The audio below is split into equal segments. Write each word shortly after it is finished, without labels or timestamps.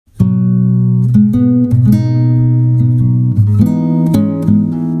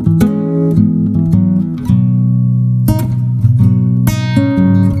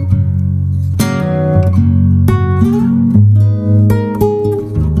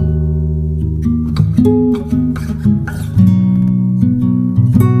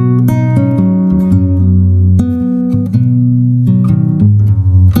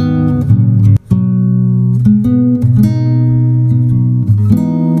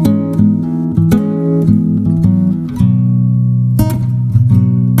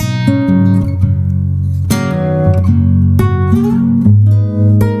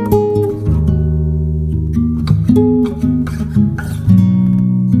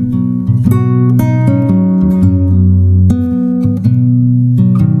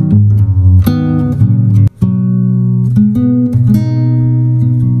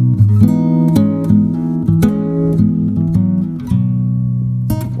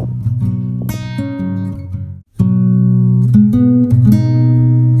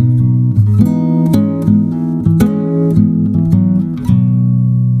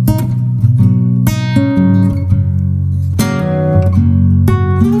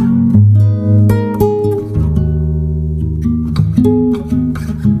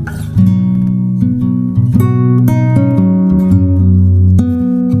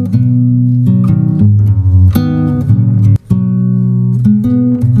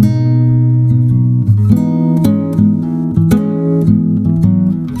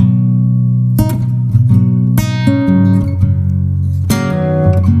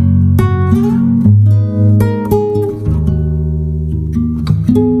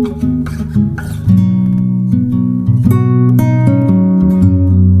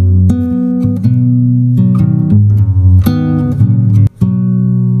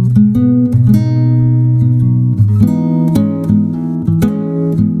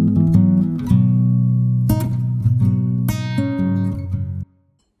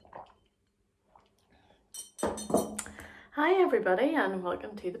everybody and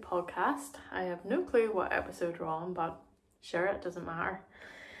welcome to the podcast. I have no clue what episode we're on, but sure, it doesn't matter.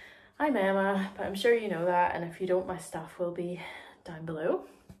 I'm Emma, but I'm sure you know that, and if you don't, my stuff will be down below.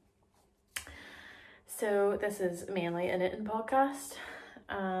 So this is mainly a knitting podcast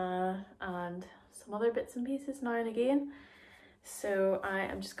and some other bits and pieces now and again. So I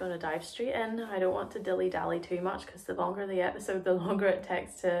am just going to dive straight in. I don't want to dilly-dally too much because the longer the episode, the longer it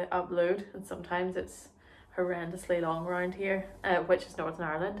takes to upload, and sometimes it's horrendously long around here, which is Northern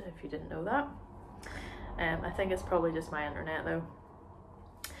Ireland, if you didn't know that. I think it's probably just my internet though.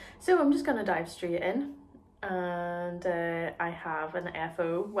 So I'm just going to dive straight in, and I have an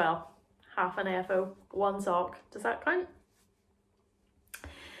FO, well, half an FO, one sock. Does that count?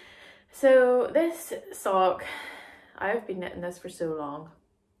 So this sock, I've been knitting this for so long,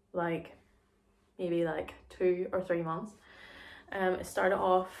 like maybe like 2 or 3 months. It started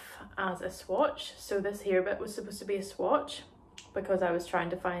off as a swatch, so this here bit was supposed to be a swatch because I was trying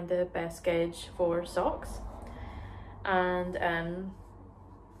to find the best gauge for socks, and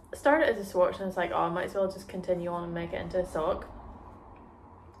started as a swatch, and it's like, oh, I might as well just continue on and make it into a sock.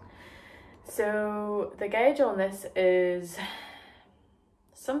 So the gauge on this is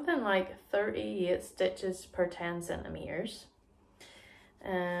something like 38 stitches per 10 centimeters,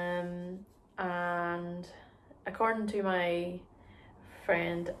 and according to my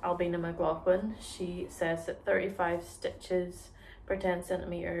friend Albina McLaughlin, she says that 35 stitches per 10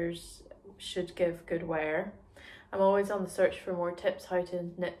 centimeters should give good wear. I'm always on the search for more tips how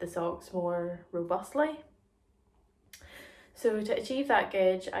to knit the socks more robustly. So to achieve that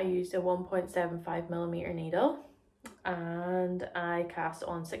gauge, I used a 1.75mm needle, and I cast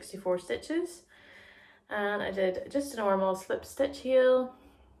on 64 stitches, and I did just a normal slip stitch heel,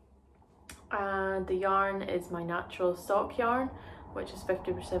 and the yarn is my natural sock yarn, which is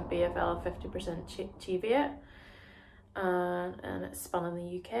 50% BFL, 50% Cheviot, and it's spun in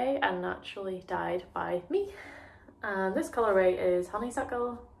the UK and naturally dyed by me. And this colourway is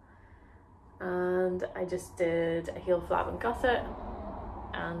honeysuckle, and I just did a heel flap and gusset,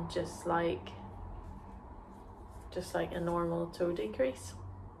 and just like a normal toe decrease.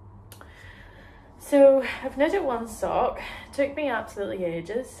 So I've knitted one sock. It took me absolutely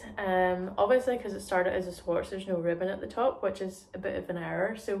ages, obviously because it started as a swatch, there's no ribbon at the top, which is a bit of an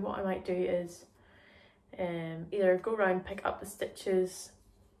error. So what I might do is either go around, pick up the stitches,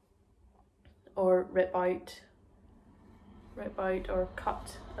 or rip out or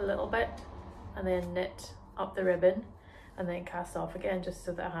cut a little bit and then knit up the ribbon and then cast off again, just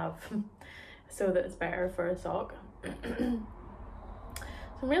so that I have so that it's better for a sock.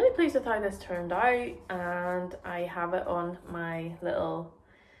 So I'm really pleased with how this turned out, and I have it on my little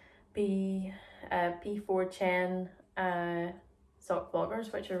P4 chain sock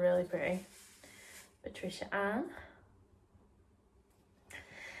bloggers, which are really pretty. Patricia Ann.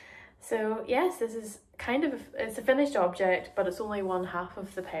 So yes, this is kind of, it's a finished object, but it's only one half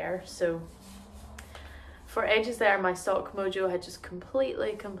of the pair. So for ages there, my sock mojo had just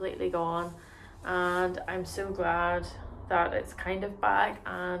completely gone, and I'm so glad that it's kind of back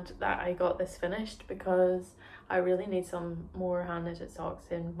and that I got this finished, because I really need some more hand knitted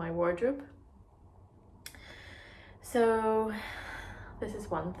socks in my wardrobe. So this is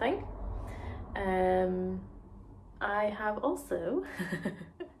one thing. I have also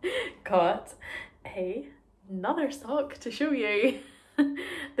got another sock to show you.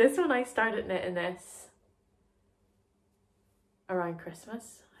 This one, I started knitting this around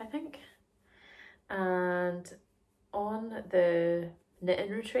Christmas, I think, and on the knitting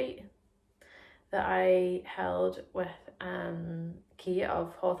retreat that I held with Kia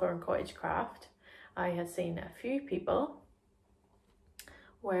of Hawthorne Cottage Craft, I had seen a few people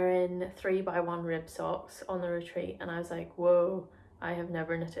wearing 3x1 rib socks on the retreat, and I was like, whoa, I have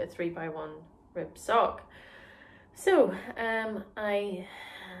never knitted a 3x1 rib sock. So I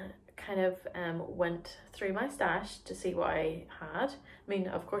kind of went through my stash to see what I had. I mean,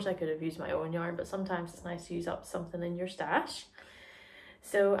 of course I could have used my own yarn, but sometimes it's nice to use up something in your stash.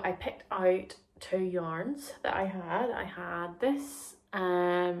 So I picked out 2 yarns that I had. I had this,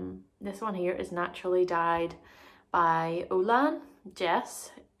 this one here is naturally dyed by Olan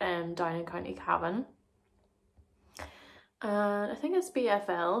Jess, down in County Cavan. I think it's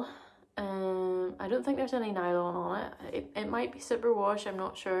BFL. I don't think there's any nylon on it. It might be superwash, I'm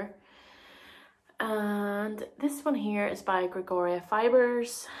not sure. And this one here is by Gregoria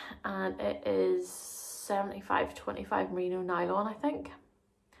Fibers, and it is 75/25 merino nylon, I think.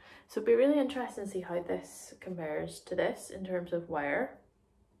 So it'd be really interesting to see how this compares to this in terms of wear.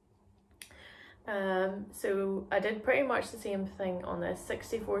 So I did pretty much the same thing on this,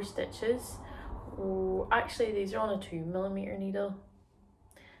 64 stitches Oh, actually these are on a 2mm needle.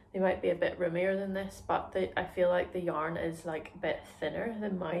 They might be a bit roomier than this, but I feel like the yarn is like a bit thinner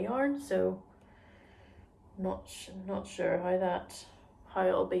than my yarn, so not sure how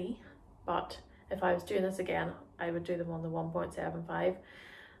it'll be. But if I was doing this again, I would do them on the 1.75.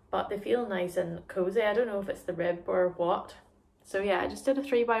 But they feel nice and cozy. I don't know if it's the rib or what. So yeah, I just did a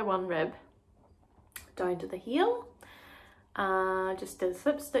 3x1 rib down to the heel. Just did a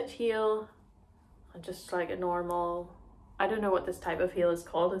slip stitch heel, and just like a normal, I don't know what this type of heel is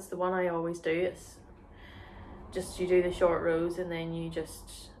called. It's the one I always do. It's just, you do the short rows and then you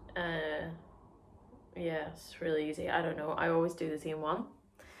just, yeah, it's really easy. I don't know. I always do the same one.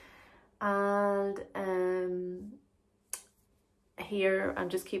 And here I'm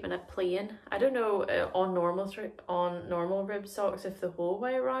just keeping it plain. I don't know on normal rib socks if the whole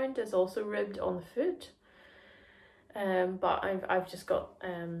way around is also ribbed on the foot. But I've just got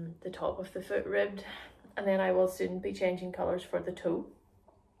the top of the foot ribbed. And then I will soon be changing colours for the toe.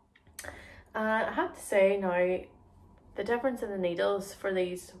 I have to say now, the difference in the needles for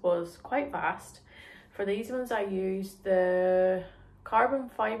these was quite vast. For these ones I used the carbon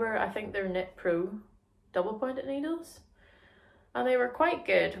fibre, I think they're Knit Pro double pointed needles. And they were quite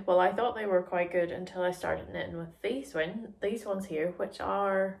good. Well, I thought they were quite good until I started knitting with these ones here, which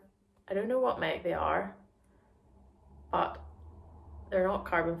are, I don't know what make they are, but they're not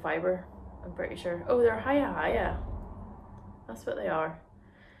carbon fibre. I'm pretty sure. Oh, they're Haya. That's what they are.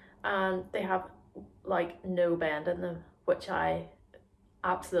 And they have like no bend in them, which I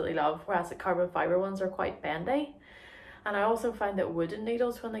absolutely love, whereas the carbon fibre ones are quite bendy. And I also find that wooden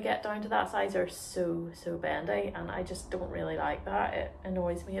needles, when they get down to that size, are so bendy, and I just don't really like that. It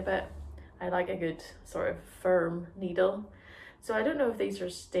annoys me a bit. I like a good sort of firm needle. So I don't know if these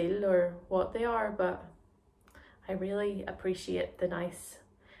are steel or what they are, but I really appreciate the nice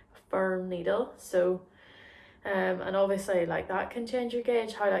firm needle. So and obviously like that can change your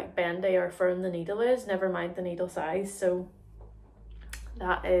gauge, how like bendy or firm the needle is, never mind the needle size. So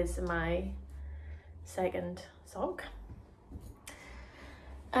that is my second sock.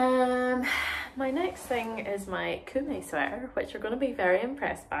 My next thing is my Kume sweater, which you're going to be very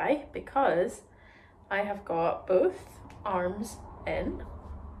impressed by because I have got both arms in,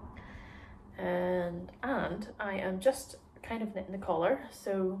 and I am just kind of knitting the collar,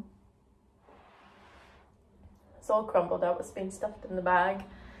 so it's all crumpled up, it's been stuffed in the bag.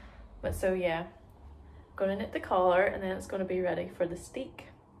 But so yeah, I'm going to knit the collar and then it's going to be ready for the steek.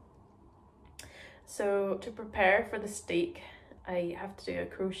 So to prepare for the steek, I have to do a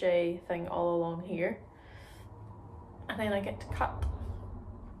crochet thing all along here, and then I get to cut,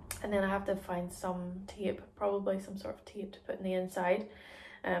 and then I have to find some tape, probably some sort of tape to put in the inside.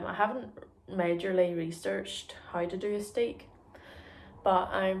 I haven't majorly researched how to do a steek, but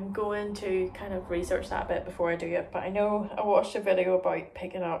I'm going to kind of research that a bit before I do it. But I know I watched a video about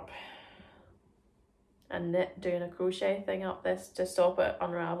picking up and doing a crochet thing up this to stop it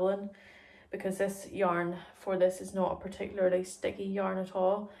unraveling, because this yarn for this is not a particularly sticky yarn at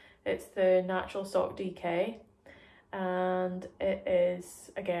all. It's the Natural Sock DK, and it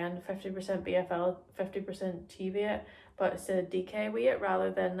is again 50% BFL, 50% T weight, but it's a DK weight rather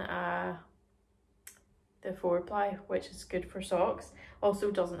than the 4-ply, which is good for socks.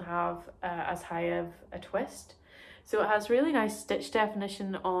 Also doesn't have as high of a twist, so it has really nice stitch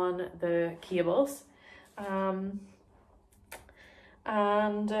definition on the cables, and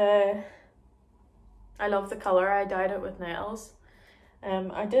I love the colour. I dyed it with nettles.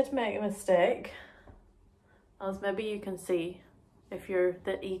 I did make a mistake, as maybe you can see, if you're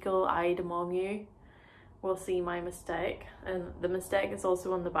the eagle-eyed among you will see my mistake, and the mistake is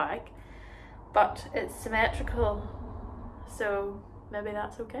also on the back, but it's symmetrical, so maybe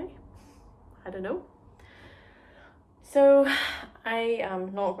that's okay. I don't know. So I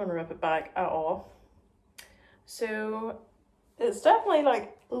am not going to rip it back at all. So it's definitely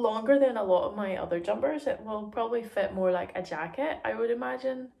like longer than a lot of my other jumpers. It will probably fit more like a jacket, I would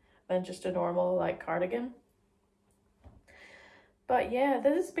imagine, than just a normal like cardigan. But yeah,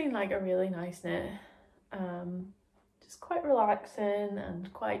 this has been like a really nice knit. Just quite relaxing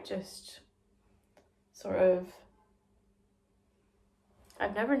and quite just sort of,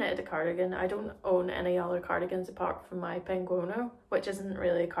 I've never knitted a cardigan. I don't own any other cardigans apart from my Penguono, which isn't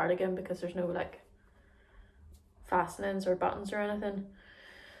really a cardigan because there's no like fastenings or buttons or anything.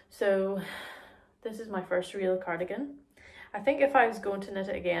 So this is my first real cardigan. I think if I was going to knit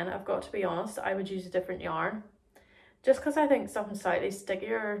it again, I've got to be honest, I would use a different yarn, just because I think something slightly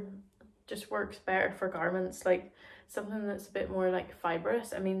stickier just works better for garments, like something that's a bit more like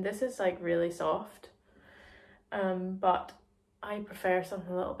fibrous. I mean, this is like really soft, but I prefer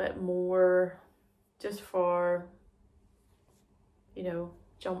something a little bit more just for, you know,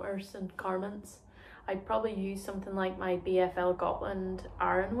 jumpers and garments. I'd probably use something like my BFL Gotland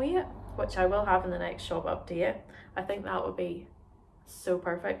iron weight, which I will have in the next shop update. I think that would be so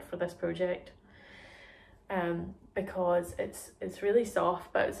perfect for this project, because it's really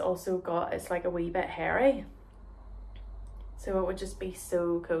soft, but it's like a wee bit hairy, so it would just be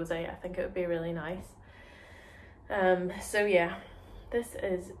so cozy. I think it would be really nice. So yeah, this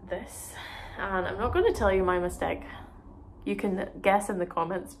is this, and I'm not going to tell you my mistake. You can guess in the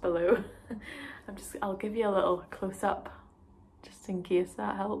comments below. I'll give you a little close-up just in case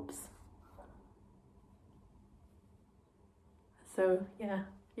that helps. So yeah,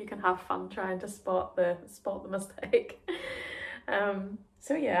 you can have fun trying to spot the mistake.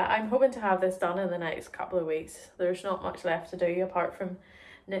 So yeah, I'm hoping to have this done in the next couple of weeks. There's not much left to do apart from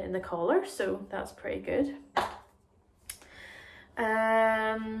knitting the collar, so that's pretty good.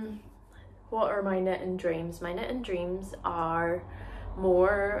 What are my knitting dreams? My knitting dreams are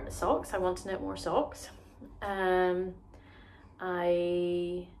more socks. I want to knit more socks. I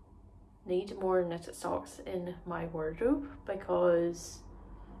need more knitted socks in my wardrobe because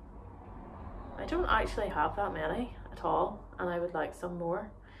I don't actually have that many at all, and I would like some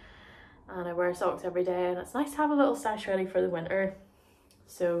more. And I wear socks every day, and it's nice to have a little stash ready for the winter.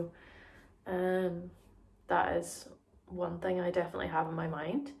 So that is one thing I definitely have in my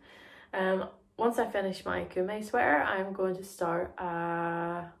mind. Once I finish my Kume sweater, I'm going to start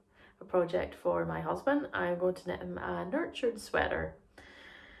a project for my husband. I'm going to knit him a nurtured sweater.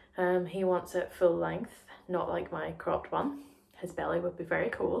 He wants it full length, not like my cropped one. His belly would be very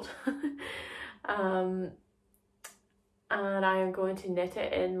cold. And I am going to knit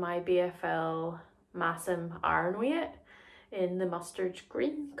it in my BFL Massim iron weight in the mustard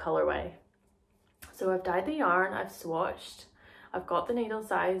green colourway. So I've dyed the yarn, I've swatched, I've got the needle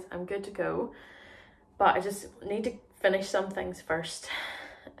size, I'm good to go. But I just need to finish some things first.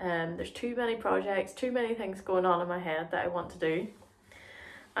 There's too many projects, too many things going on in my head that I want to do.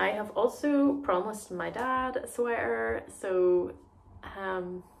 I have also promised my dad a sweater, so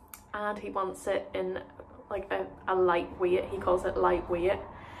and he wants it in like a lightweight. He calls it lightweight,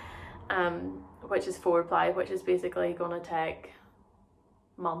 which is 4-ply, which is basically gonna take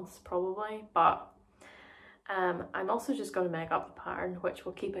months probably, but I'm also just going to make up the pattern, which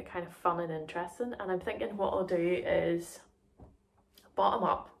will keep it kind of fun and interesting. And I'm thinking what I'll do is bottom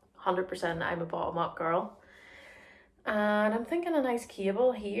up, 100%. I'm a bottom up girl, and I'm thinking a nice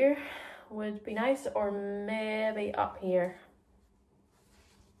cable here would be nice, or maybe up here,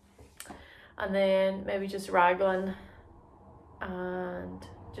 and then maybe just raglan and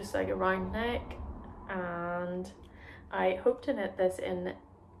just like a round neck. And I hope to knit this in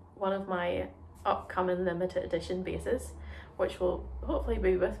one of my upcoming limited edition bases, which will hopefully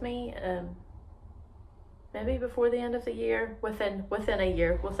be with me maybe before the end of the year, within a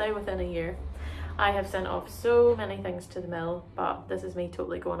year, we'll say within a year. I have sent off so many things to the mill, but this is me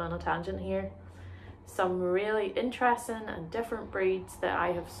totally going on a tangent here. Some really interesting and different breeds that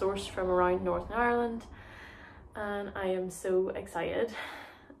I have sourced from around Northern Ireland, and I am so excited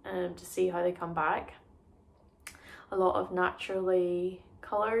to see how they come back. A lot of naturally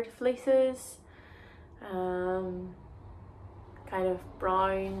coloured fleeces, kind of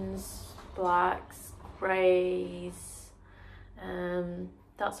browns, blacks, greys,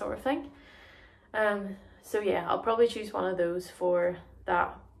 that sort of thing. So yeah, I'll probably choose one of those for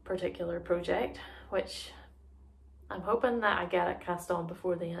that particular project, which I'm hoping that I get it cast on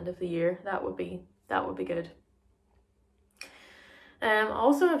before the end of the year. That would be good. I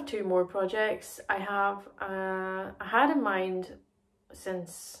also have 2 more projects. I had in mind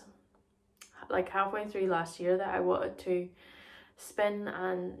since like halfway through last year that I wanted to spin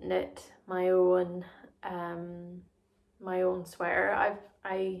and knit my own sweater.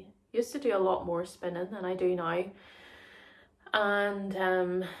 I used to do a lot more spinning than I do now,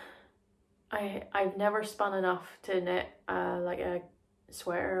 and I've never spun enough to knit like a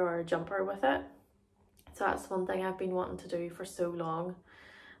sweater or a jumper with it. So that's one thing I've been wanting to do for so long.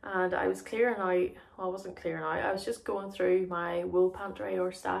 And I was clearing out, well, I wasn't clearing out, I was just going through my wool pantry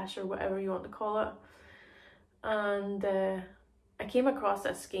or stash or whatever you want to call it, and I came across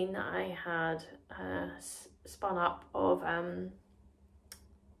a skein that I had spun up of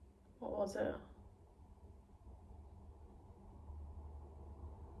what was it?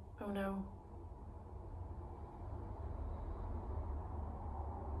 Oh no.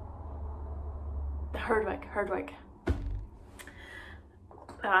 The Herdwick.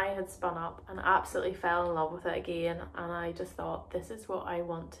 I had spun up and absolutely fell in love with it again, and I just thought, this is what I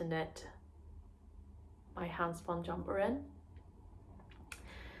want to knit my hand spun jumper in.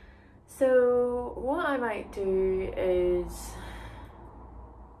 So what I might do is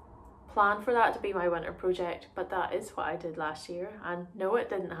plan for that to be my winter project, but that is what I did last year, and no,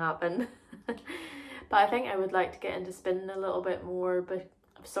 it didn't happen. But I think I would like to get into spinning a little bit more, but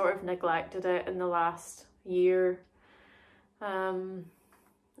I've sort of neglected it in the last year. I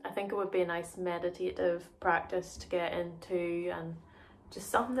think it would be a nice meditative practice to get into, and just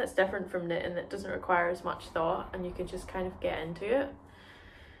something that's different from knitting that doesn't require as much thought, and you can just kind of get into it.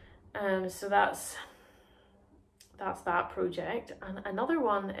 So that's that project. And another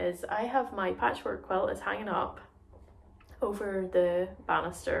one is I have my patchwork quilt is hanging up over the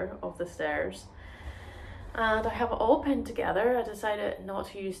banister of the stairs, and I have it all pinned together. I decided not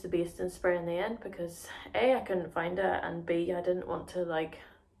to use the basting spray in the end because A, I couldn't find it, and B, I didn't want to like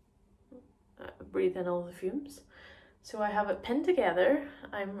breathe in all the fumes. So I have it pinned together.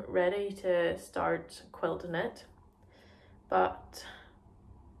 I'm ready to start quilting it, but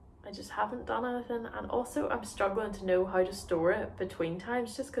I just haven't done anything, and also I'm struggling to know how to store it between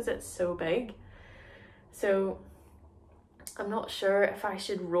times just because it's so big. So I'm not sure if I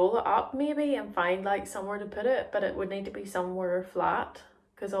should roll it up maybe and find like somewhere to put it, but it would need to be somewhere flat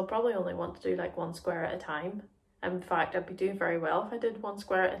because I'll probably only want to do like one square at a time. In fact, I'd be doing very well if I did one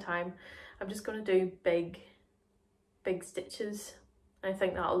square at a time. I'm just going to do big stitches. I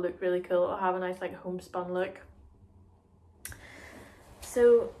think that'll look really cool. It'll have a nice like homespun look.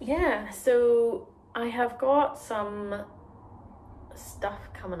 So yeah, so I have got some stuff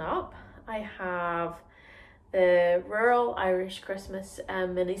coming up. I have the Rural Irish Christmas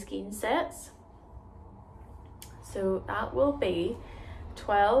mini skein sets. So that will be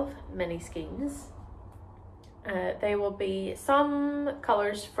 12 mini skeins. They will be some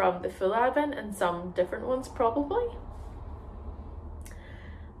colours from the full advent and some different ones probably.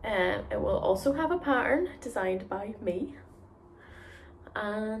 It will also have a pattern designed by me,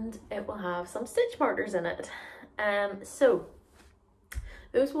 and it will have some stitch markers in it. So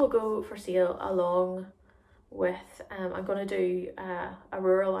those will go for sale along with I'm going to do a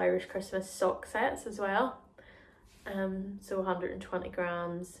Rural Irish Christmas sock sets as well. So 120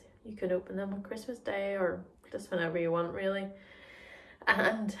 grams. You can open them on Christmas Day or just whenever you want really.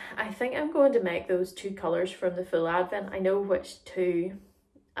 And I think I'm going to make those two colours from the full advent. I know which two,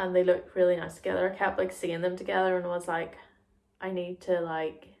 and they look really nice together. I kept like seeing them together and was like, I need to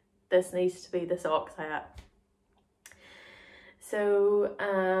like, this needs to be the sock set. So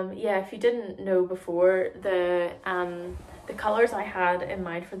yeah, if you didn't know before, the colours I had in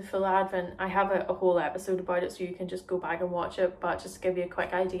mind for the full advent, I have a whole episode about it, so you can just go back and watch it, but just to give you a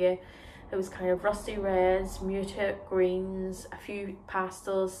quick idea, it was kind of rusty reds, muted greens, a few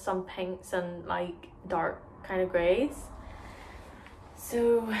pastels, some pinks, and like dark kind of greys.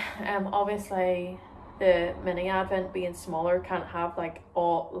 So obviously the mini advent being smaller can't have like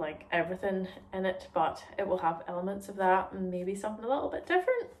all like everything in it, but it will have elements of that and maybe something a little bit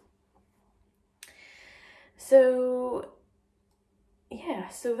different. So yeah,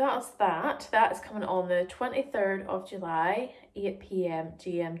 so that's that. That is coming on the 23rd of July, 8 p.m.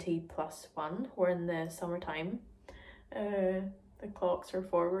 GMT +1. We're in the summertime. The clocks are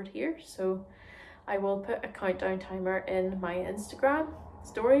forward here, so I will put a countdown timer in my Instagram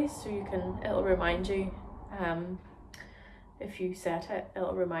stories, so you can, it'll remind you, if you set it,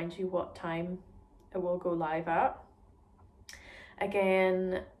 it'll remind you what time it will go live at.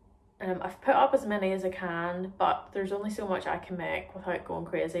 Again, I've put up as many as I can, but there's only so much I can make without going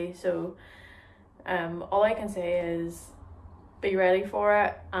crazy, so all I can say is be ready for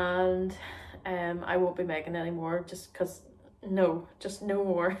it, and I won't be making any more just because just no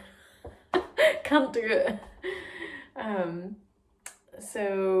more. Can't do it.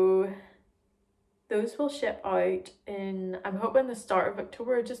 So those will ship out in, I'm hoping, the start of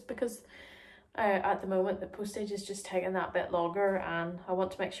October, just because at the moment the postage is just taking that bit longer, and I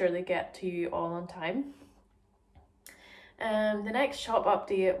want to make sure they get to you all on time. The next shop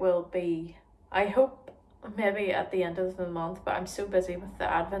update will be, I hope, maybe at the end of the month, but I'm so busy with the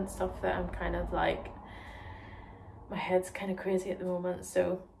advent stuff that I'm kind of like, my head's kind of crazy at the moment,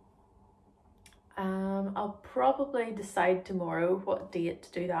 so I'll probably decide tomorrow what date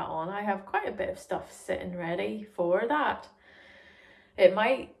to do that on. I have quite a bit of stuff sitting ready for that. It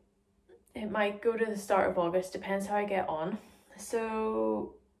might go to the start of August, depends how I get on.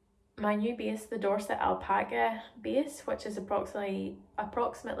 So my new base, the Dorset alpaca base, which is approximately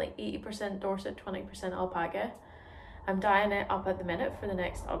 80% Dorset, 20% alpaca. I'm dyeing it up at the minute for the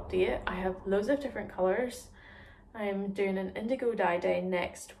next update. I have loads of different colours. I'm doing an indigo dye day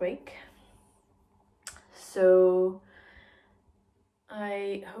next week, so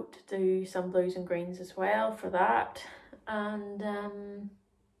I hope to do some blues and greens as well for that. And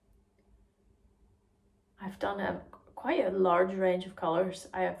I've done quite a large range of colours.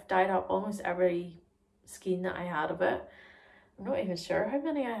 I have dyed up almost every skein that I had of it. I'm not even sure how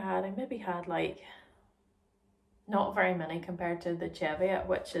many I had. I maybe had like not very many compared to the Cheviot,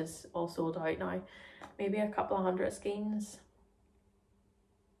 which is all sold out now. Maybe a couple of hundred skeins.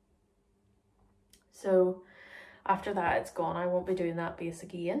 So after that it's gone. I won't be doing that base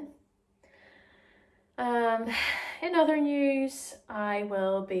again. In other news, I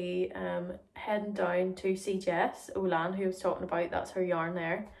will be heading down to see Jess Olan, who I was talking about. That's her yarn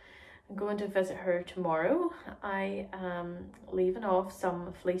there. I'm going to visit her tomorrow. I am leaving off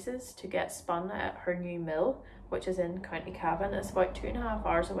some fleeces to get spun at her new mill, which is in County Cavan. It's about 2.5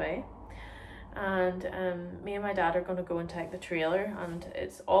 hours away. And me and my dad are going to go and take the trailer, and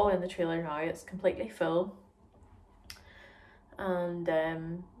it's all in the trailer now. It's completely full. And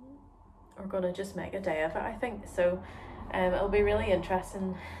we're going to just make a day of it, I think. So it'll be really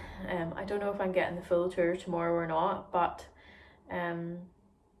interesting. I don't know if I'm getting the full tour tomorrow or not, but I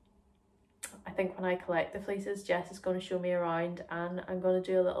think when I collect the fleeces, Jess is going to show me around, and I'm going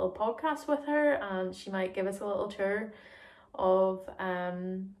to do a little podcast with her, and she might give us a little tour of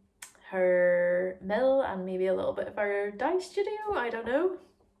her mill and maybe a little bit of our dye studio. I don't know.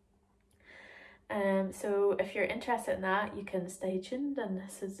 So if you're interested in that, you can stay tuned and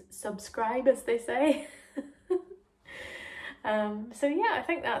subscribe, as they say. So yeah, I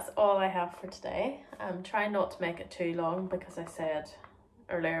think that's all I have for today. I'm trying not to make it too long because I said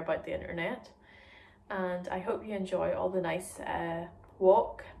earlier about the internet. And I hope you enjoy all the nice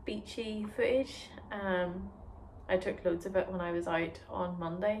walk, beachy footage. I took loads of it when I was out on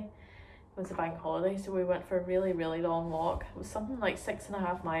Monday. It was a bank holiday, so we went for a really, really long walk. It was something like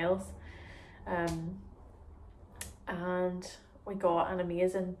 6.5 miles. And we got an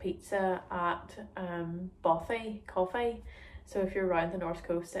amazing pizza at Bothy Coffee. So if you're around the north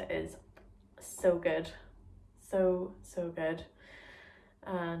coast, it is so good, so good.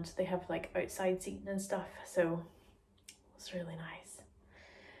 And they have like outside seating and stuff, so it's really nice.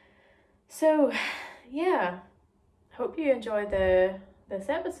 So yeah, hope you enjoy this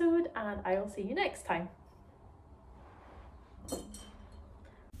episode, and I will see you next time.